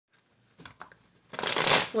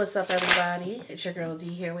What's up, everybody? It's your girl D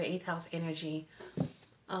here with 8th House Energy.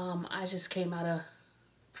 I just came out of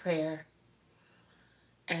prayer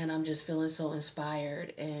and I'm just feeling so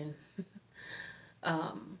inspired. And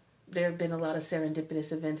there have been a lot of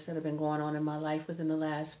serendipitous events that have been going on in my life within the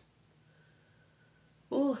last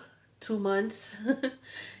 2 months.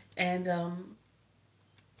 And,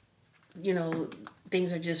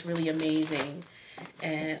 things are just really amazing.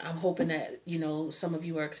 And I'm hoping that, some of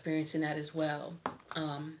you are experiencing that as well.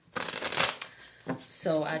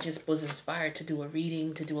 So I just was inspired to do a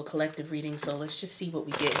reading, to do a collective reading. So let's just see what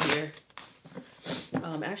we get here.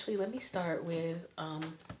 Actually, let me start with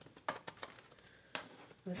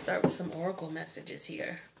some oracle messages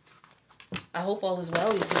here. I hope all is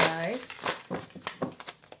well with you guys.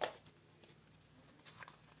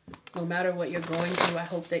 No matter what you're going through, I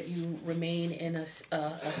hope that you remain in a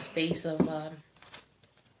space of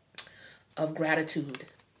gratitude.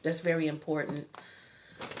 That's very important.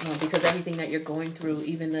 Because everything that you're going through,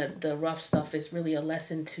 even the rough stuff, is really a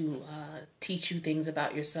lesson to teach you things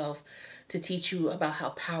about yourself, to teach you about how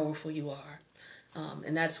powerful you are.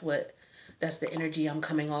 And that's the energy I'm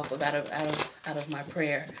coming off of out of my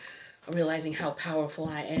prayer, realizing how powerful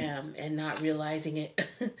I am and not realizing it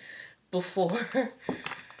before,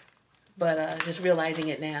 but just realizing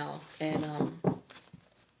it now. And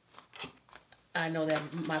I know that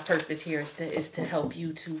my purpose here is to help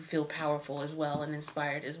you to feel powerful as well and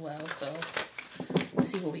inspired as well. So let's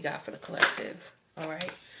see what we got for the collective. All right.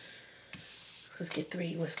 Let's get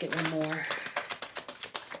three. Let's get one more.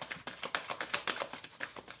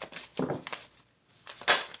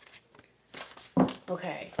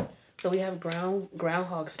 Okay. So we have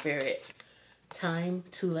groundhog spirit. Time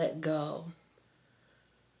to let go.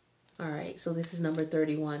 All right, so this is number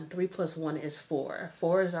 31. 3 plus 1 is 4.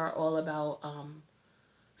 4 is all about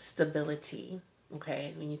stability.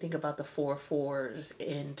 Okay, when you think about the 4 fours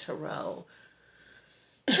in Tarot,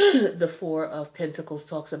 the 4 of Pentacles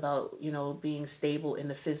talks about, being stable in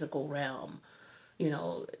the physical realm,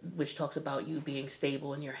 which talks about you being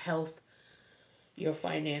stable in your health, your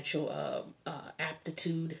financial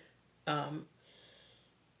aptitude,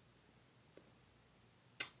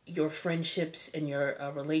 your friendships and your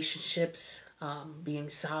relationships being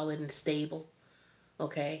solid and stable,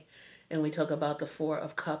 okay? And we talk about the 4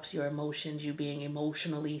 of Cups, your emotions, you being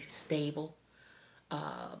emotionally stable,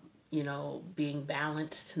 being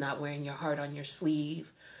balanced, not wearing your heart on your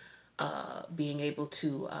sleeve, being able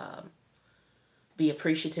to be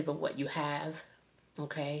appreciative of what you have,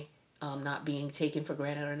 okay? Not being taken for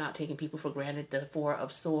granted or not taking people for granted. The 4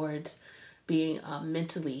 of Swords, being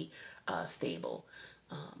mentally stable,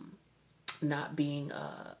 not being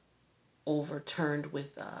overturned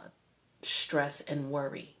with stress and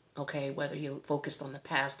worry, okay? Whether you're focused on the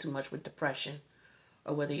past too much with depression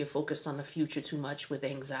or whether you're focused on the future too much with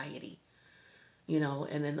anxiety,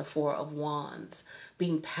 and then the 4 of Wands,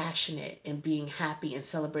 being passionate and being happy and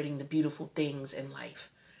celebrating the beautiful things in life,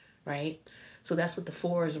 right? So that's what the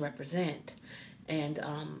 4s represent. And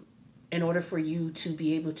in order for you to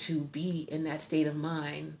be able to be in that state of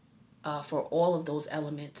mind, for all of those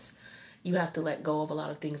elements, you have to let go of a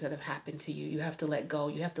lot of things that have happened to you. You have to let go.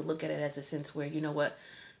 You have to look at it as a sense where, you know what,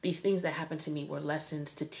 these things that happened to me were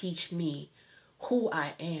lessons to teach me who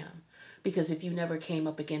I am. Because if you never came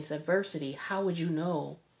up against adversity, how would you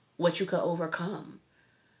know what you could overcome?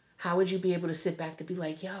 How would you be able to sit back to be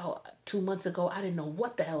like, yo, 2 months ago, I didn't know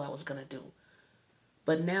what the hell I was going to do.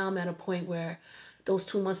 But now I'm at a point where those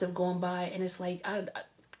 2 months have gone by and it's like,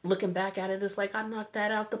 looking back at it, it's like I knocked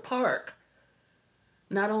that out the park.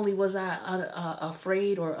 Not only was I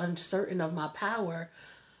afraid or uncertain of my power,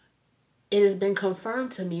 it has been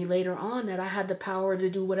confirmed to me later on that I had the power to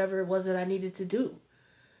do whatever it was that I needed to do.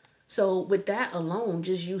 So with that alone,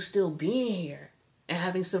 just you still being here and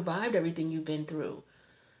having survived everything you've been through,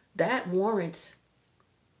 that warrants,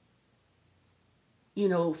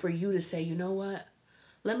 for you to say, you know what?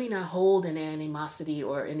 Let me not hold an animosity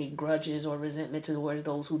or any grudges or resentment towards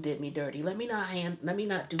those who did me dirty. Let me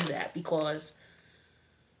not do that, because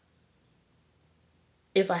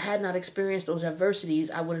if I had not experienced those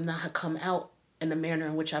adversities, I would not have come out in the manner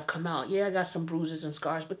in which I've come out. Yeah, I got some bruises and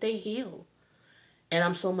scars, but they heal. And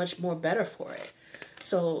I'm so much more better for it.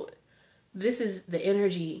 So this is the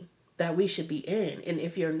energy that we should be in. And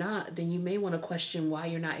if you're not, then you may want to question why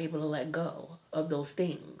you're not able to let go of those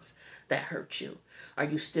things that hurt you. Are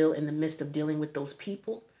you still in the midst of dealing with those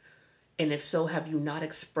people? And if so, have you not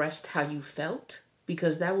expressed how you felt?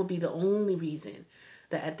 Because that would be the only reason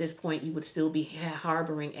that at this point you would still be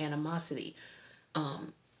harboring animosity.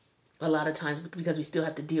 A lot of times because we still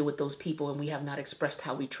have to deal with those people and we have not expressed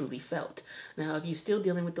how we truly felt. Now, if you're still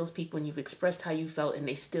dealing with those people and you've expressed how you felt and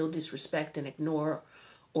they still disrespect and ignore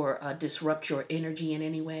or disrupt your energy in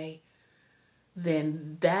any way,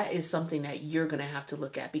 then that is something that you're going to have to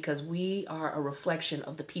look at, because we are a reflection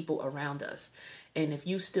of the people around us. And if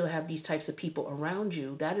you still have these types of people around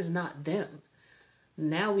you, that is not them.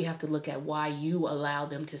 Now we have to look at why you allow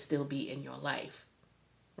them to still be in your life,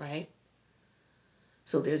 right?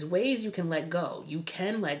 So there's ways you can let go. You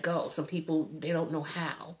can let go. Some people, they don't know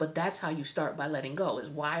how, but that's how you start, by letting go. Is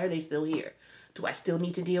why are they still here? Do I still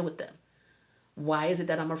need to deal with them? Why is it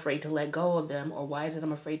that I'm afraid to let go of them? Or why is it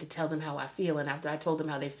I'm afraid to tell them how I feel? And after I told them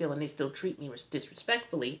how they feel and they still treat me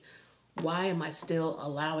disrespectfully, why am I still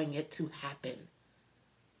allowing it to happen?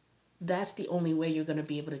 That's the only way you're going to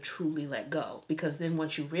be able to truly let go. Because then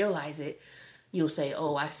once you realize it, you'll say,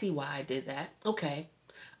 oh, I see why I did that. Okay,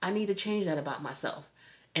 I need to change that about myself.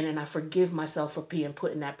 And then I forgive myself for being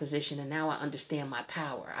put in that position. And now I understand my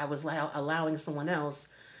power. I was allowing someone else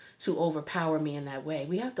to overpower me in that way.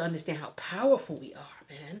 We have to understand how powerful we are,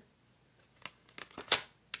 man.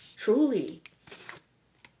 Truly.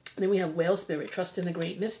 And then we have whale spirit, trust in the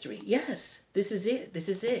great mystery. Yes, this is it. This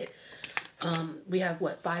is it. We have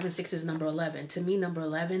what? 5 and 6 is number 11. To me, number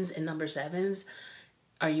 11s and number 7s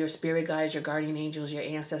are your spirit guides, your guardian angels, your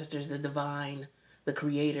ancestors, the divine, the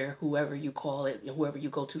creator, whoever you call it, whoever you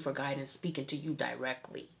go to for guidance, speaking to you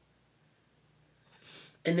directly.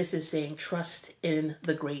 And this is saying trust in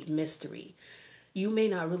the great mystery. You may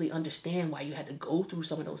not really understand why you had to go through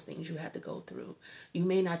some of those things you had to go through. You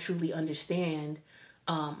may not truly understand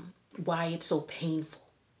why it's so painful.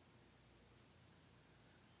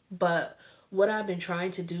 But what I've been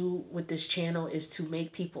trying to do with this channel is to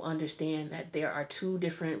make people understand that there are two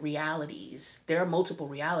different realities. There are multiple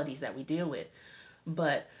realities that we deal with.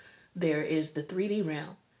 But there is the 3D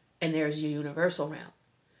realm and there's your universal realm.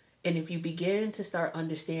 And if you begin to start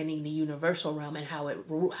understanding the universal realm and how it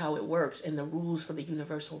works and the rules for the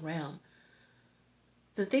universal realm,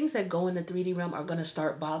 the things that go in the 3D realm are going to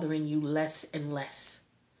start bothering you less and less.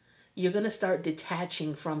 You're going to start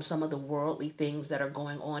detaching from some of the worldly things that are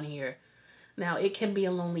going on here. Now, it can be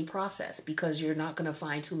a lonely process because you're not going to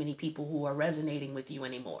find too many people who are resonating with you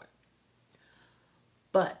anymore.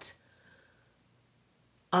 But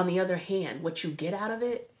on the other hand, what you get out of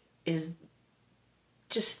it is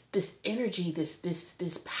just this energy,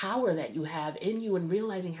 this power that you have in you, and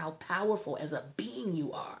realizing how powerful as a being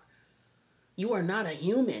you are. You are not a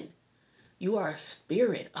human. You are a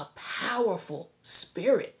spirit, a powerful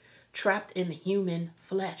spirit trapped in human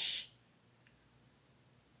flesh.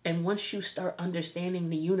 And once you start understanding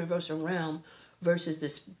the universal realm versus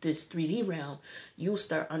this 3D realm, you'll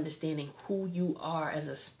start understanding who you are as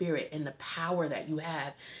a spirit and the power that you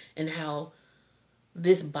have, and how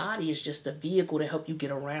this body is just a vehicle to help you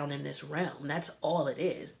get around in this realm. That's all it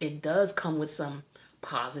is. It does come with some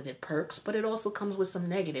positive perks, but it also comes with some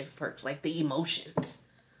negative perks, like the emotions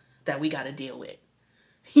that we got to deal with.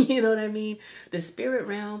 You know what I mean? The spirit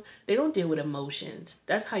realm, they don't deal with emotions.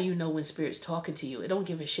 That's how you know when spirit's talking to you. It don't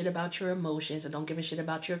give a shit about your emotions. It don't give a shit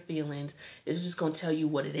about your feelings. It's just going to tell you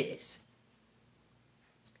what it is.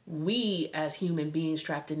 We as human beings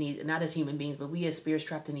trapped in these, not as human beings, but we as spirits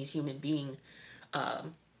trapped in these human being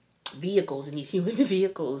vehicles, and these human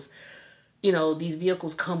vehicles, you know, these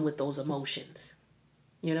vehicles come with those emotions.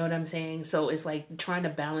 You know what I'm saying? So it's like trying to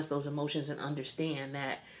balance those emotions and understand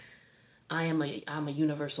that I'm a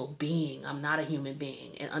universal being. I'm not a human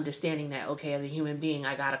being. And understanding that, okay, as a human being,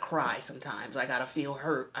 I gotta cry sometimes. I gotta feel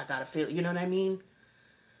hurt. I gotta feel, you know what I mean?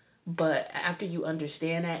 But after you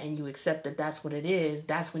understand that and you accept that that's what it is,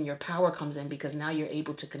 that's when your power comes in, because now you're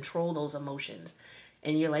able to control those emotions.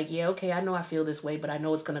 And you're like, yeah, okay, I know I feel this way, but I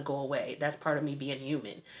know it's going to go away. That's part of me being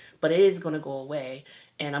human. But it is going to go away.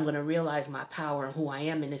 And I'm going to realize my power and who I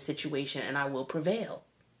am in this situation, and I will prevail.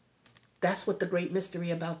 That's what the great mystery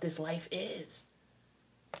about this life is.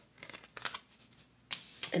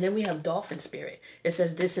 And then we have dolphin spirit. It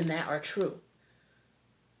says this and that are true.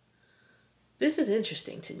 This is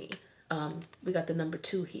interesting to me. We got the number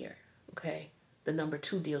 2 here. Okay. The number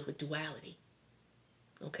 2 deals with duality.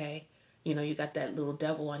 Okay. You know, you got that little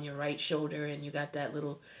devil on your right shoulder and you got that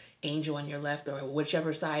little angel on your left, or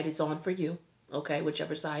whichever side it's on for you. Okay,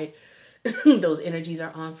 whichever side those energies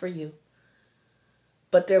are on for you.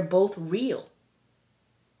 But they're both real.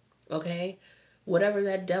 Okay? Whatever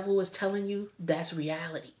that devil is telling you, that's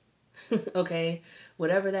reality. Okay?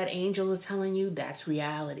 Whatever that angel is telling you, that's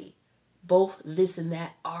reality. Both this and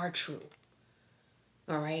that are true.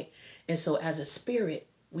 All right? And so as a spirit,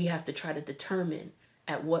 we have to try to determine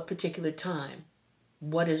at what particular time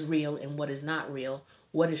what is real and what is not real,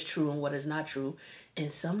 what is true and what is not true.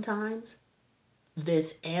 And sometimes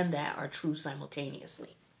this and that are true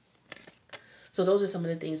simultaneously. So those are some of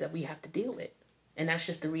the things that we have to deal with. And that's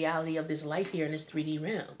just the reality of this life here in this 3D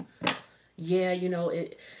realm. Yeah,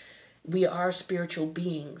 we are spiritual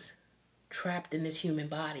beings trapped in this human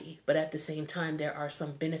body, but at the same time, there are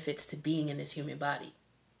some benefits to being in this human body.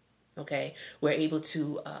 Okay? We're able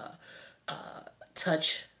to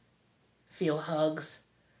touch, feel hugs,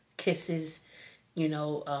 kisses,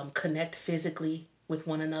 connect physically with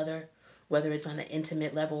one another, whether it's on an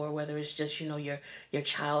intimate level or whether it's just, your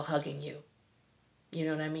child hugging you. You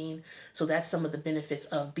know what I mean? So that's some of the benefits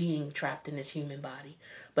of being trapped in this human body.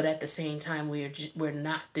 But at the same time, we're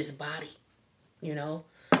not this body,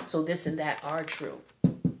 So this and that are true.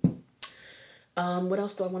 What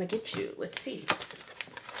else do I want to get you? Let's see.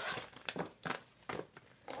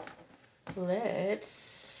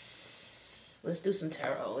 Let's do some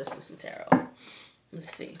tarot. Let's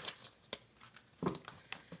see.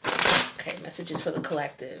 Okay, messages for the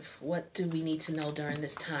collective. What do we need to know during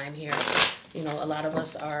this time here? A lot of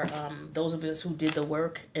us are, those of us who did the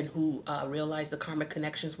work and who realized the karmic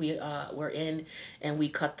connections we were in, and we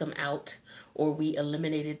cut them out, or we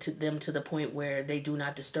eliminated them to the point where they do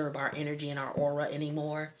not disturb our energy and our aura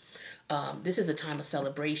anymore. This is a time of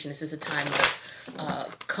celebration. This is a time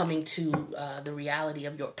of coming to the reality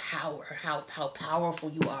of your power, how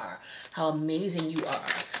powerful you are, how amazing you are,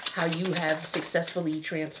 how you have successfully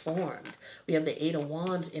transformed. We have the Eight of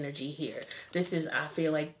Wands energy here. This is, I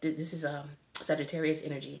feel like this is Sagittarius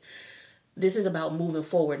energy. This is about moving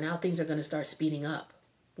forward. Now things are going to start speeding up.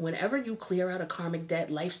 Whenever you clear out a karmic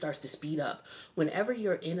debt, life starts to speed up. Whenever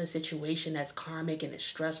you're in a situation that's karmic and it's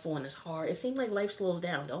stressful and it's hard, it seems like life slows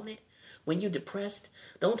down, don't it? When you're depressed,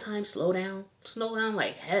 don't time slow down? Slow down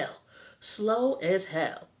like hell. Slow as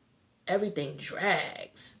hell. Everything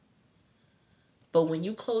drags. But when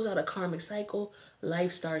you close out a karmic cycle,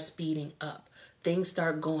 life starts speeding up. Things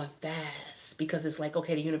start going fast because it's like,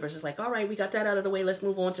 okay, the universe is like, all right, we got that out of the way. Let's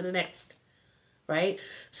move on to the next. Right?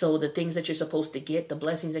 So the things that you're supposed to get, the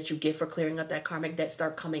blessings that you get for clearing up that karmic debt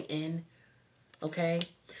start coming in. Okay?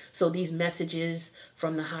 So these messages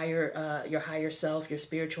from the higher, your higher self, your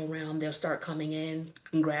spiritual realm, they'll start coming in,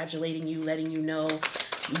 congratulating you, letting you know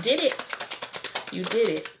you did it. You did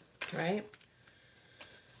it. Right?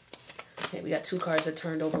 Okay, we got two cards that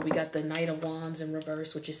turned over. We got the Knight of Wands in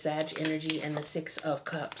reverse, which is Sag energy, and the Six of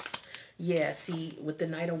Cups. Yeah, see, with the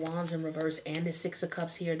Knight of Wands in reverse and the Six of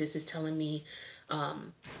Cups here, this is telling me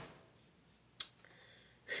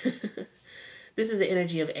this is the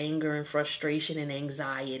energy of anger and frustration and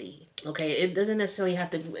anxiety. Okay, it doesn't necessarily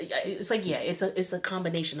have to, it's like, yeah, it's a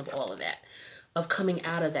combination of all of that, of coming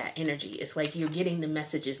out of that energy. It's like you're getting the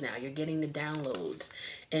messages now, you're getting the downloads,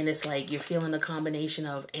 and it's like you're feeling a combination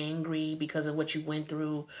of angry because of what you went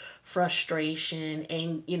through, frustration,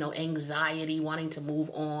 and anxiety, wanting to move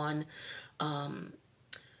on,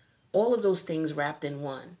 all of those things wrapped in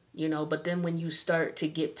one, but then when you start to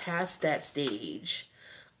get past that stage,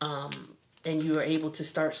 and you are able to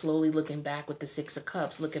start slowly looking back with the Six of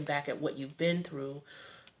Cups, looking back at what you've been through,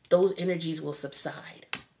 those energies will subside.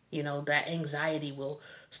 That anxiety will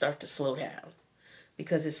start to slow down,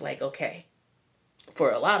 because it's like, okay,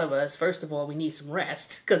 for a lot of us, first of all, we need some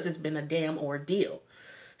rest because it's been a damn ordeal.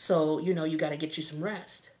 So, you got to get you some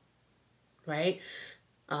rest, right?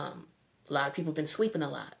 A lot of people have been sleeping a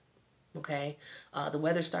lot. Okay, the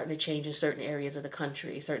weather's starting to change in certain areas of the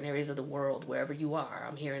country, certain areas of the world, wherever you are.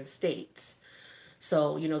 I'm here in the States.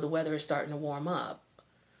 So, the weather is starting to warm up.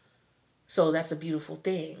 So that's a beautiful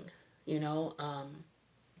thing,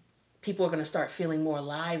 people are going to start feeling more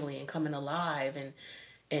lively and coming alive. And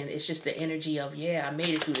it's just the energy of, yeah, I made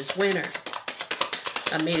it through this winter.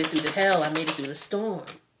 I made it through the hell. I made it through the storm.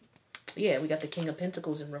 Yeah, we got the King of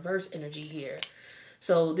Pentacles in reverse energy here.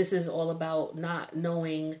 So this is all about not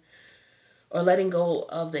knowing or letting go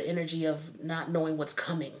of the energy of not knowing what's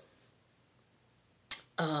coming.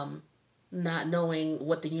 Not knowing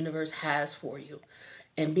what the universe has for you.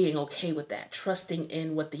 And being okay with that. Trusting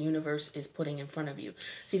in what the universe is putting in front of you.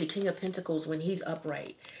 See, the King of Pentacles, when he's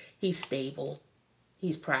upright, he's stable.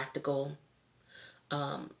 He's practical.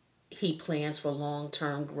 He plans for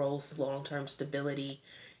long-term growth, long-term stability.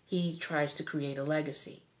 He tries to create a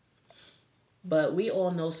legacy. But we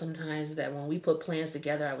all know sometimes that when we put plans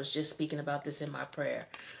together, I was just speaking about this in my prayer.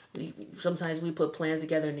 Sometimes we put plans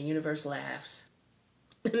together and the universe laughs.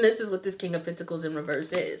 And this is what this King of Pentacles in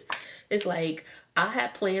reverse is. It's like, I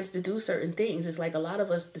had plans to do certain things. It's like a lot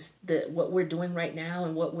of us, what we're doing right now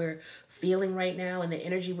and what we're feeling right now and the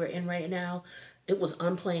energy we're in right now, it was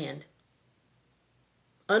unplanned.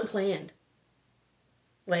 Unplanned.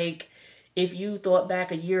 Like, if you thought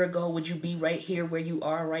back a year ago, would you be right here where you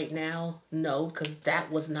are right now? No, because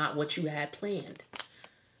that was not what you had planned.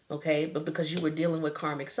 Okay, but because you were dealing with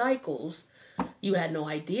karmic cycles, you had no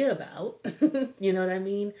idea about. You know what I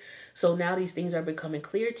mean? So now these things are becoming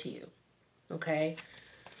clear to you. Okay.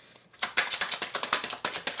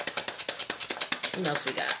 What else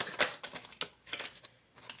we got?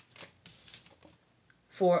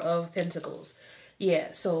 Four of Pentacles.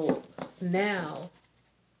 Yeah, so now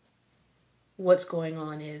what's going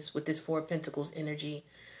on is with this Four of Pentacles energy,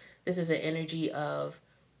 this is an energy of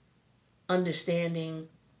understanding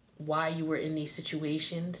why you were in these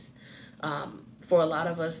situations. For a lot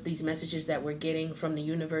of us, these messages that we're getting from the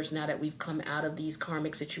universe now that we've come out of these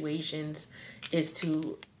karmic situations is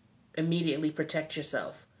to immediately protect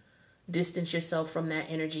yourself. Distance yourself from that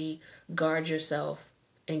energy, guard yourself,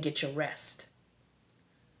 and get your rest.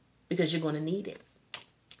 Because you're going to need it.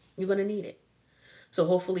 You're going to need it. So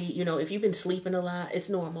hopefully, you know, if you've been sleeping a lot, it's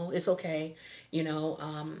normal. It's okay. You know,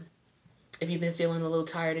 if you've been feeling a little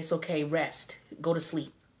tired, it's okay. Rest. Go to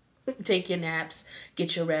sleep. Take your naps,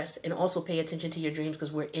 get your rest, and also pay attention to your dreams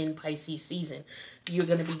because we're in Pisces season. You're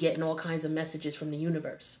going to be getting all kinds of messages from the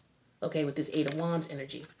universe, okay, with this Eight of Wands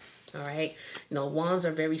energy, all right? You know, wands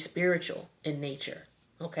are very spiritual in nature,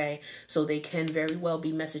 okay? So they can very well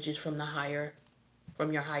be messages from the higher,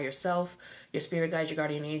 from your higher self, your spirit guides, your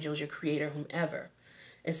guardian angels, your creator, whomever.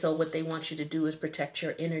 And so what they want you to do is protect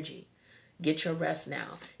your energy. Get your rest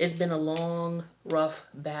now. It's been a long, rough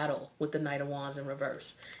battle with the Knight of Wands in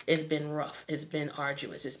reverse. It's been rough. It's been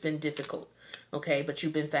arduous. It's been difficult. Okay, but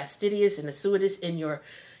you've been fastidious and assiduous in your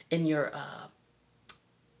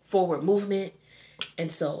forward movement,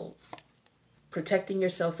 and so protecting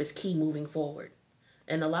yourself is key moving forward.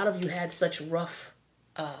 And a lot of you had such rough,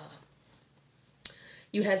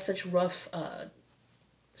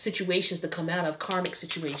 situations to come out of, karmic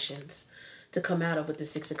situations to come out of with the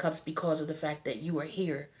Six of Cups because of the fact that you are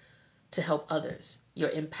here to help others. You're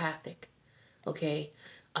empathic, okay?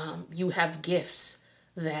 You have gifts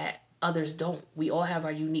that others don't. We all have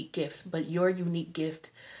our unique gifts, but your unique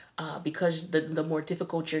gift, because the more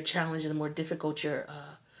difficult your challenge and the more difficult your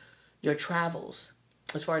travels,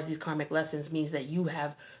 as far as these karmic lessons, means that you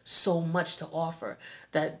have so much to offer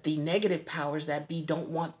that the negative powers that be don't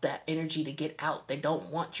want that energy to get out. They don't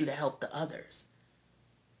want you to help the others.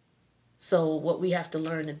 So what we have to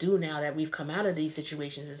learn to do now that we've come out of these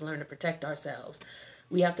situations is learn to protect ourselves.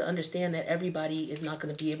 We have to understand that everybody is not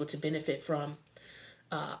going to be able to benefit from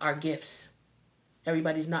our gifts.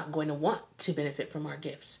 Everybody's not going to want to benefit from our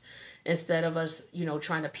gifts. Instead of us, you know,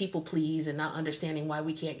 trying to people please and not understanding why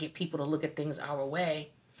we can't get people to look at things our way,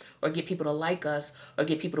 or get people to like us, or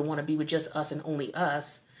get people to want to be with just us and only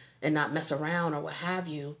us and not mess around or what have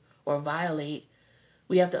you, or violate,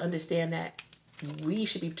 we have to understand that we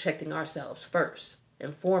should be protecting ourselves first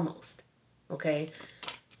and foremost, okay?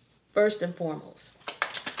 First and foremost.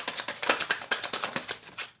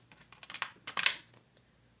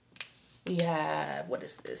 We have, what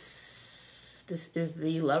is this? This is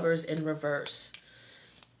the Lovers in reverse.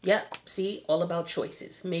 Yep, see, all about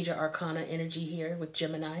choices. Major Arcana energy here with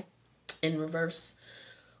Gemini in reverse.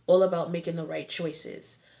 All about making the right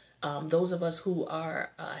choices. Those of us who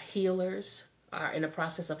are healers, are in the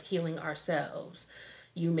process of healing ourselves.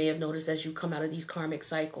 You may have noticed as you come out of these karmic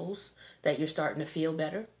cycles that you're starting to feel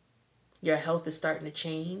better. Your health is starting to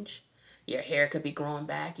change. Your hair could be growing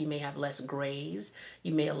back. You may have less grays.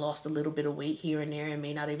 You may have lost a little bit of weight here and there and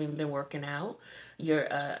may not even been working out. Your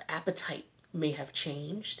appetite may have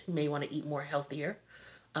changed. You may want to eat more healthier.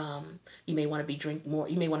 You may want to drink more.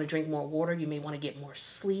 You may want to drink more water. You may want to get more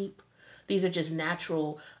sleep. These are just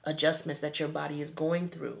natural adjustments that your body is going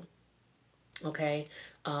through. Okay,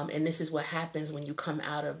 and this is what happens when you come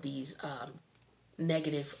out of these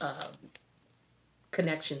negative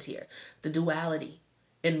connections here. The duality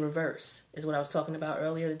in reverse is what I was talking about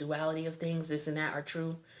earlier. The duality of things, this and that are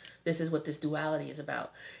true. This is what this duality is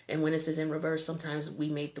about. And when this is in reverse, sometimes we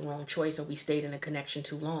made the wrong choice or we stayed in a connection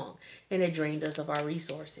too long and it drained us of our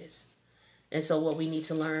resources. And so what we need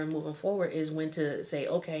to learn moving forward is when to say,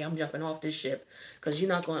 okay, I'm jumping off this ship because you're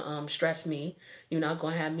not going to stress me. You're not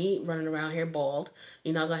going to have me running around here bald.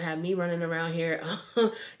 You're not going to have me running around here,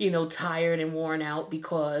 you know, tired and worn out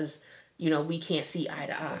because, you know, we can't see eye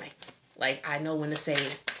to eye. Like, I know when to say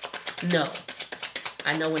no.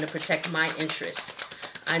 I know when to protect my interests.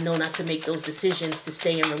 I know not to make those decisions to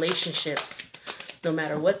stay in relationships, no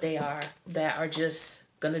matter what they are, that are just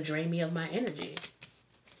going to drain me of my energy.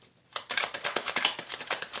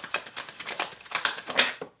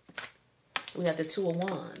 We have the Two of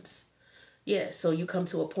Wands. Yeah, so you come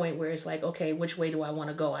to a point where it's like, okay, which way do I want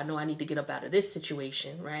to go? I know I need to get up out of this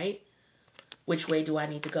situation, right? Which way do I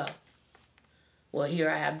need to go? Well, here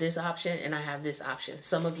I have this option and I have this option.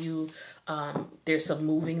 Some of you, there's some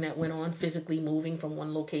moving that went on, physically moving from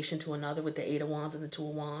one location to another with the Eight of Wands and the Two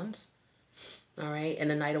of Wands. All right. And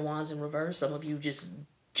the Knight of Wands in reverse. Some of you just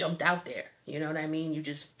jumped out there. You know what I mean? You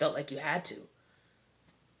just felt like you had to.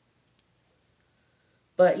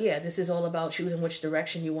 But yeah, this is all about choosing which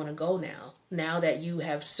direction you want to go now. Now that you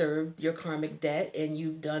have served your karmic debt and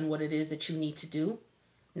you've done what it is that you need to do.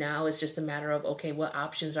 Now it's just a matter of, okay, what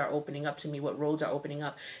options are opening up to me? What roads are opening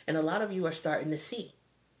up? And a lot of you are starting to see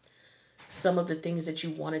some of the things that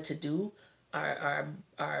you wanted to do are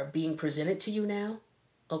being presented to you now.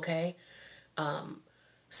 Okay.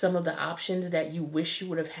 Some of the options that you wish you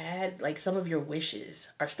would have had, like some of your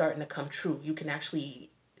wishes are starting to come true. You can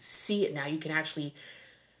actually see it now. You can actually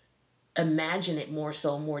imagine it more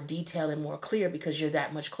so, more detailed and more clear because you're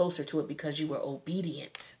that much closer to it because you were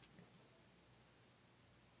obedient.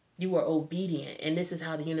 You were obedient, and this is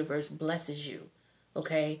how the universe blesses you.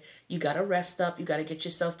 Okay, you got to rest up. You got to get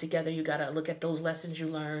yourself together. You got to look at those lessons you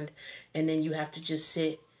learned, and then you have to just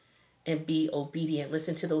sit and be obedient.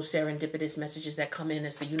 Listen to those serendipitous messages that come in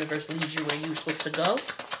as the universe leads you where you're supposed to go.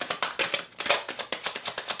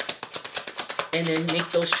 And then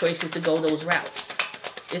make those choices to go those routes.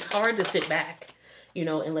 It's hard to sit back, you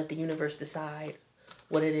know, and let the universe decide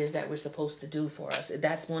what it is that we're supposed to do for us.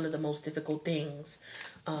 That's one of the most difficult things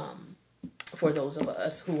for those of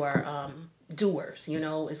us who are doers. You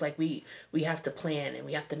know, it's like we have to plan and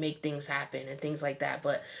we have to make things happen and things like that.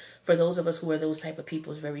 But for those of us who are those type of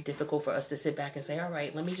people, it's very difficult for us to sit back and say, all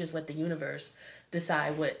right, let me just let the universe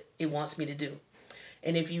decide what it wants me to do.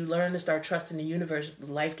 And if you learn to start trusting the universe,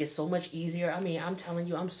 life gets so much easier. I mean, I'm telling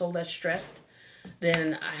you, I'm so less stressed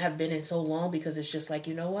than I have been in so long because it's just like,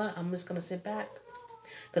 you know what? I'm just going to sit back.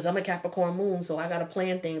 Because I'm a Capricorn moon, so I got to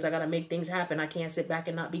plan things. I got to make things happen. I can't sit back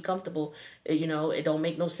and not be comfortable. You know, it don't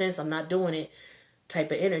make no sense. I'm not doing it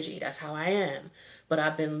type of energy. That's how I am. But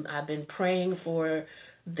I've been praying for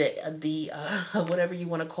the whatever you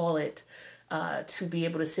want to call it, to be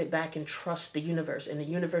able to sit back and trust the universe. And the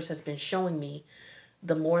universe has been showing me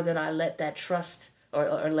the more that I let that trust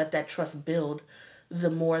or let that trust build, the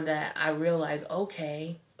more that I realize,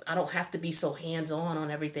 okay, I don't have to be so hands-on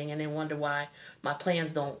everything and then wonder why my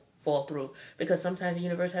plans don't fall through. Because sometimes the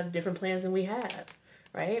universe has different plans than we have,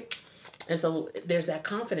 right? And so there's that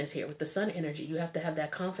confidence here with the sun energy. You have to have that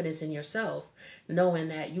confidence in yourself, knowing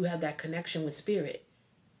that you have that connection with spirit.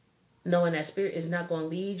 Knowing that spirit is not going to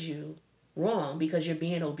lead you wrong because you're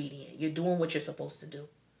being obedient. You're doing what you're supposed to do.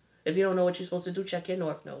 If you don't know what you're supposed to do, check your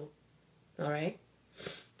North Node. All right?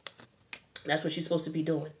 That's what you're supposed to be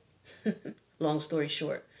doing. Long story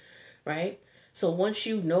short, right? So once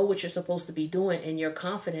you know what you're supposed to be doing and you're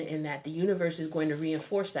confident in that, the universe is going to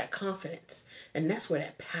reinforce that confidence. And that's where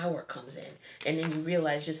that power comes in. And then you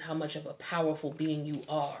realize just how much of a powerful being you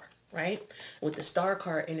are, right? With the star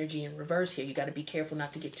card energy in reverse here, you got to be careful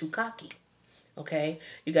not to get too cocky, okay?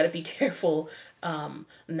 You got to be careful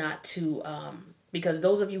not to, because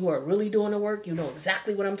those of you who are really doing the work, you know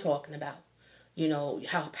exactly what I'm talking about. You know,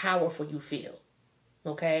 how powerful you feel,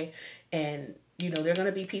 okay? And, you know, there are going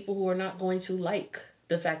to be people who are not going to like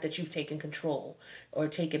the fact that you've taken control or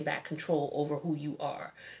taken back control over who you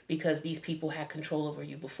are, because these people had control over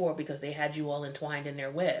you before because they had you all entwined in their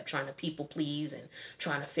web, trying to people please and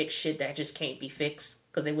trying to fix shit that just can't be fixed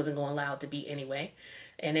because they wasn't going to allow it to be anyway.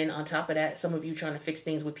 And then on top of that, some of you trying to fix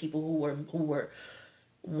things with people who were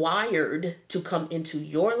wired to come into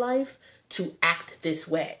your life to act this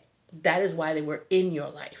way. That is why they were in your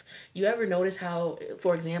life. You ever notice how,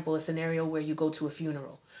 for example, a scenario where you go to a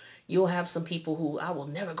funeral, you'll have some people who, I will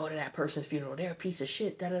never go to that person's funeral. They're a piece of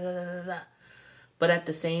shit. Da, da, da, da, da, da. But at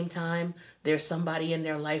the same time, there's somebody in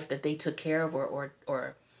their life that they took care of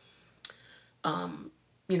or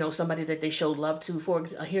you know, somebody that they showed love to.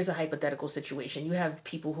 Here's a hypothetical situation. You have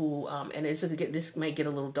people who, and this might get a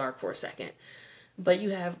little dark for a second, but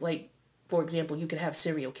you have, like, for example, you could have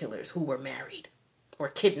serial killers who were married. Or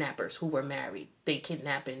kidnappers who were married. They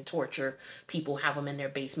kidnap and torture people, have them in their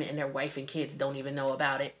basement, and their wife and kids don't even know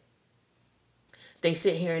about it. They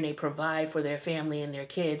sit here and they provide for their family and their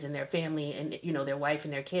kids and their family and, you know, their wife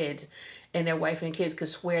and their kids. And their wife and kids could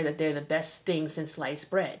swear that they're the best thing since sliced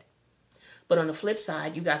bread. But on the flip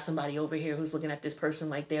side, you got somebody over here who's looking at this person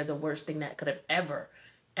like they're the worst thing that could have ever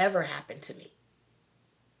happened to me.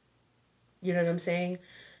 You know what I'm saying?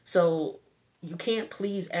 So you can't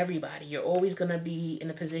please everybody. You're always going to be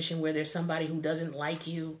in a position where there's somebody who doesn't like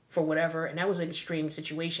you for whatever. And that was an extreme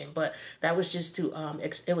situation, but that was just to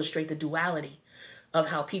illustrate the duality of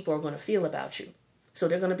how people are going to feel about you. So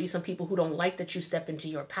there are going to be some people who don't like that you step into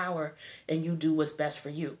your power and you do what's best for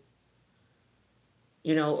you.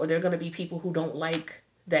 You know, or there are going to be people who don't like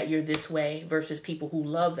that you're this way versus people who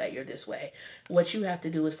love that you're this way. What you have to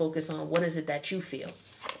do is focus on what is it that you feel.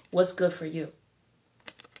 What's good for you,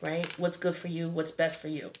 right? What's good for you? What's best for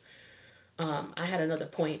you? I had another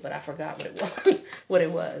point, but I forgot what it was. What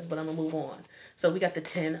it was, but I'm gonna move on. So we got the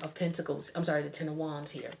 10 of Pentacles. I'm sorry, the 10 of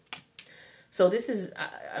Wands here. So this is,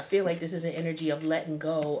 I feel like this is an energy of letting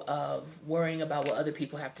go of worrying about what other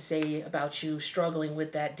people have to say about you, struggling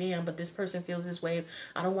with that. Damn, but this person feels this way.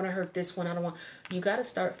 I don't want to hurt this one. I don't want. You got to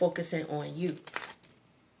start focusing on you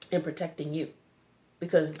and protecting you,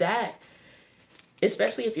 because that,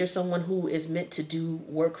 especially if you're someone who is meant to do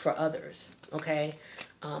work for others. Okay,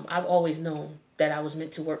 I've always known that I was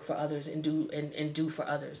meant to work for others and do for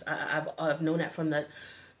others. I've known that from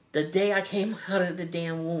the day I came out of the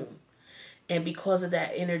damn womb. And because of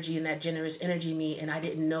that energy and that generous energy in me, and I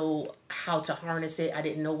didn't know how to harness it, I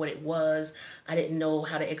didn't know what it was, I didn't know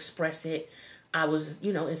how to express it, I was,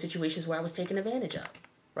 you know, in situations where I was taken advantage of,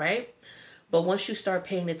 right? But once you start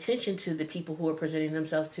paying attention to the people who are presenting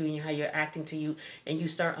themselves to you and how you're acting to you, and you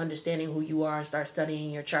start understanding who you are and start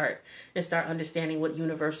studying your chart and start understanding what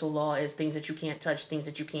universal law is, things that you can't touch, things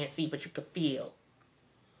that you can't see, but you can feel,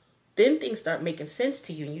 then things start making sense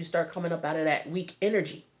to you and you start coming up out of that weak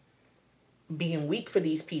energy. Being weak for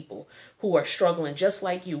these people who are struggling just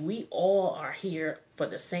like you. We all are here for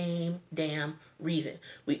the same damn reason.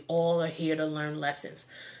 We all are here to learn lessons.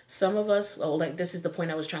 Some of us, oh, like this is the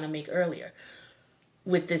point I was trying to make earlier,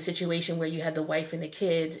 with the situation where you had the wife and the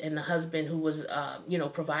kids and the husband who was, you know,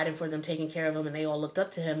 providing for them, taking care of them, and they all looked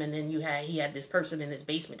up to him. And then he had this person in his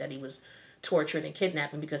basement that he was torturing and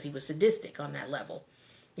kidnapping because he was sadistic on that level.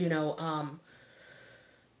 You know,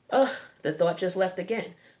 the thought just left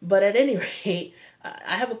again. But at any rate,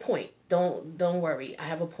 I have a point. Don't worry. I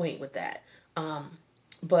have a point with that.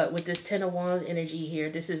 But with this 10 of Wands energy here,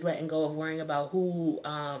 this is letting go of worrying about who,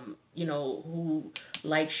 you know, who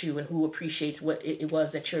likes you and who appreciates what it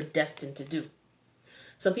was that you're destined to do.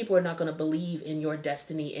 Some people are not going to believe in your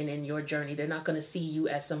destiny and in your journey. They're not going to see you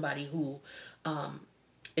as somebody who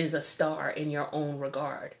is a star in your own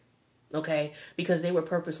regard. Okay? Because they were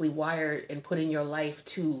purposely wired and put in your life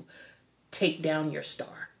to take down your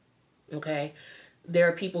star. Okay? There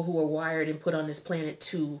are people who are wired and put on this planet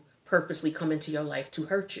to purposely come into your life to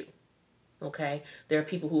hurt you. Okay? There are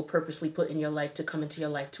people who are purposely put in your life to come into your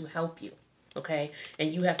life to help you. Okay?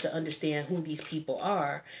 And you have to understand who these people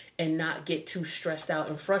are and not get too stressed out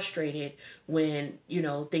and frustrated when, you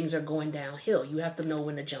know, things are going downhill. You have to know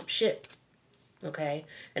when to jump ship. Okay?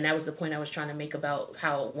 And that was the point I was trying to make about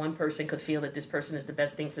how one person could feel that this person is the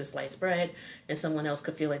best thing since sliced bread and someone else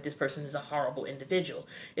could feel like this person is a horrible individual.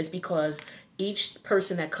 It's because each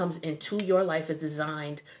person that comes into your life is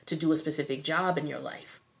designed to do a specific job in your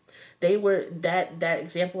life. They were, that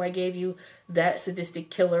example I gave you, that sadistic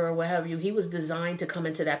killer or what have you, he was designed to come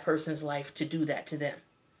into that person's life to do that to them.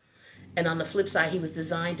 And on the flip side, he was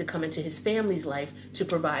designed to come into his family's life to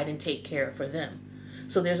provide and take care for them.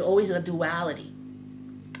 So there's always a duality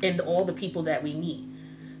in all the people that we meet.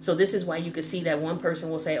 So this is why you could see that one person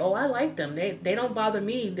will say, oh, I like them. They don't bother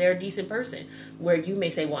me. They're a decent person. Where you may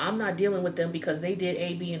say, well, I'm not dealing with them because they did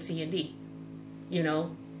A, B, and C, and D. You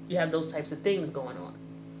know, you have those types of things going on.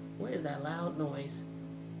 What is that loud noise?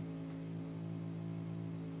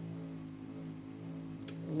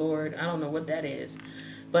 Lord, I don't know what that is.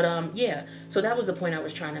 But yeah, so that was the point I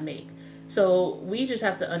was trying to make. So we just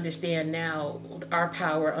have to understand now our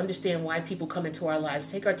power, understand why people come into our lives,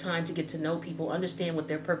 take our time to get to know people, understand what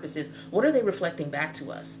their purpose is. What are they reflecting back to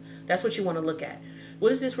us? That's what you want to look at.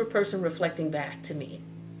 What is this person reflecting back to me?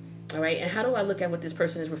 All right. And how do I look at what this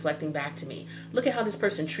person is reflecting back to me? Look at how this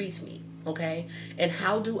person treats me. Okay. And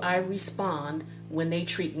how do I respond when they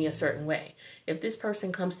treat me a certain way? If this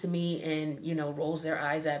person comes to me and, you know, rolls their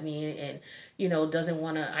eyes at me and, you know, doesn't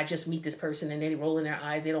want to, I just meet this person and they roll in their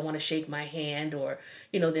eyes, they don't want to shake my hand, or,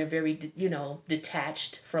 you know, they're very, you know,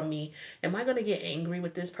 detached from me. Am I going to get angry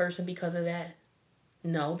with this person because of that?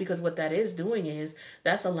 No, because what that is doing is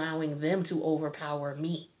that's allowing them to overpower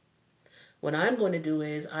me. What I'm going to do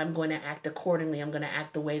is I'm going to act accordingly. I'm going to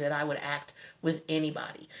act the way that I would act with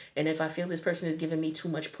anybody. And if I feel this person is giving me too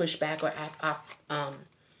much pushback or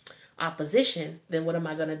opposition, then what am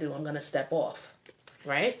I going to do? I'm going to step off,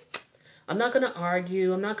 right? I'm not going to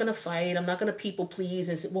argue. I'm not going to fight. I'm not going to people please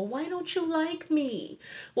and say, well, why don't you like me?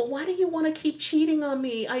 Well, why do you want to keep cheating on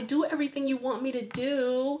me? I do everything you want me to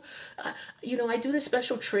do. I do the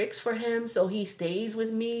special tricks for him so he stays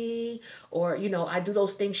with me. Or, I do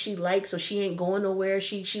those things she likes so she ain't going nowhere.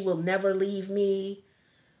 She will never leave me.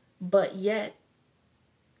 But yet,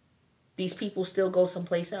 these people still go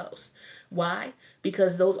someplace else. Why?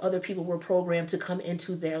 Because those other people were programmed to come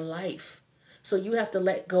into their life. So you have to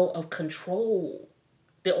let go of control.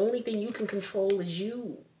 The only thing you can control is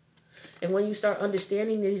you. And when you start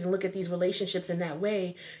understanding these and look at these relationships in that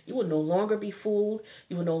way, you will no longer be fooled.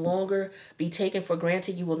 You will no longer be taken for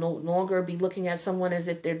granted. You will no longer be looking at someone as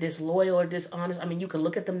if they're disloyal or dishonest. I mean, you can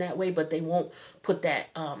look at them that way, but they won't put that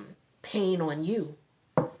pain on you.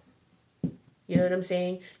 You know what I'm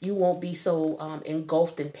saying? You won't be so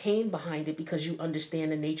engulfed in pain behind it because you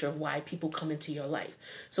understand the nature of why people come into your life.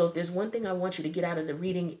 So if there's one thing I want you to get out of the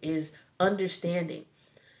reading is understanding.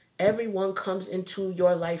 Everyone comes into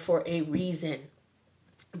your life for a reason.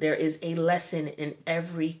 There is a lesson in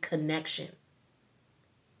every connection.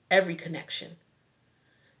 Every connection.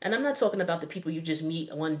 And I'm not talking about the people you just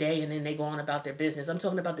meet one day and then they go on about their business. I'm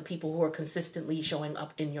talking about the people who are consistently showing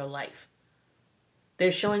up in your life.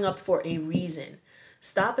 They're showing up for a reason.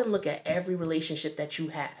 Stop and look at every relationship that you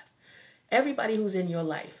have. Everybody who's in your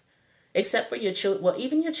life, except for your children, well,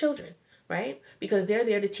 even your children, right? Because they're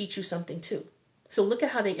there to teach you something too. So look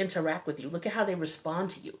at how they interact with you. Look at how they respond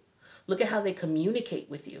to you. Look at how they communicate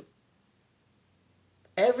with you.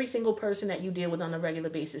 Every single person that you deal with on a regular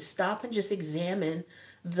basis, stop and just examine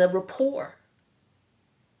the rapport,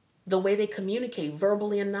 the way they communicate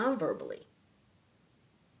verbally and non-verbally.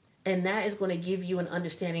 And that is going to give you an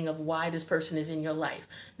understanding of why this person is in your life.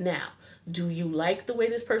 Now, do you like the way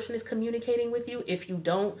this person is communicating with you? If you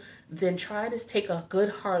don't, then try to take a good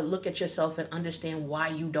hard look at yourself and understand why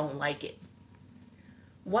you don't like it.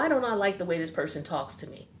 Why don't I like the way this person talks to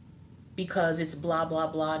me? Because it's blah, blah,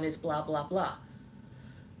 blah, and it's blah, blah, blah.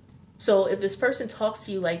 So if this person talks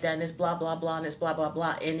to you like that and it's blah, blah, blah, and it's blah, blah,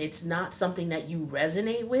 blah, and it's not something that you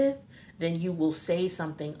resonate with, then you will say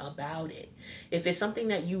something about it. If it's something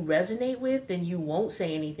that you resonate with, then you won't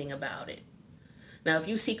say anything about it. Now, if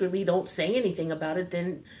you secretly don't say anything about it,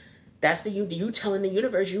 then that's you telling the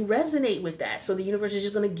universe you resonate with that. So the universe is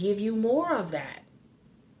just going to give you more of that.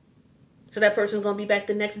 So that person's going to be back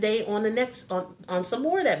the next day on some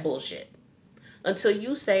more of that bullshit. Until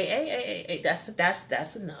you say, hey,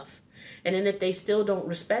 that's enough. And then if they still don't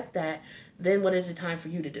respect that, then what is it time for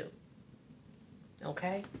you to do?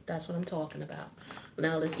 Okay, that's what I'm talking about.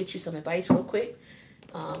 Now let's get you some advice real quick.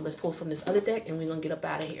 Let's pull from this other deck and we're going to get up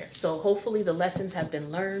out of here. So hopefully the lessons have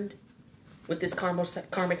been learned. With this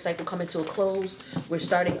karmic cycle coming to a close, we're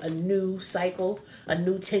starting a new cycle, a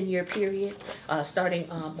new 10-year period, starting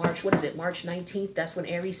March 19th. That's when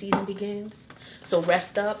Aries season begins. So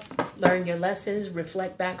rest up, learn your lessons,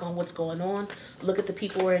 reflect back on what's going on, look at the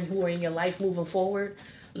people who are in your life moving forward.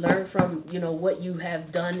 Learn from, what you have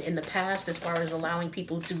done in the past as far as allowing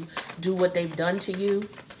people to do what they've done to you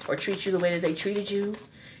or treat you the way that they treated you,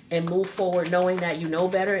 and move forward knowing that you know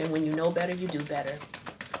better, and when you know better, you do better.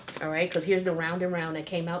 All right, because here's the round and round that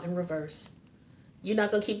came out in reverse. You're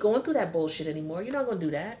not going to keep going through that bullshit anymore. You're not going to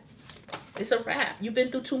do that. It's a wrap. You've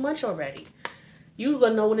been through too much already. You're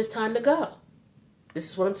going to know when it's time to go. This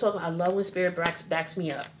is what I'm talking about. I love when Spirit backs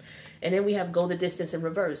me up. And then we have go the distance in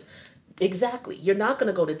reverse. Exactly. You're not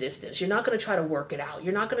going to go the distance. You're not going to try to work it out.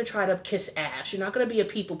 You're not going to try to kiss ass. You're not going to be a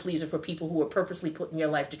people pleaser for people who are purposely put in your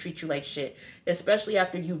life to treat you like shit, especially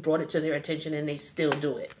after you brought it to their attention and they still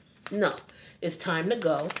do it. No. It's time to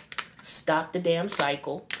go. Stop the damn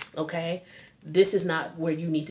cycle, okay? This is not where you need to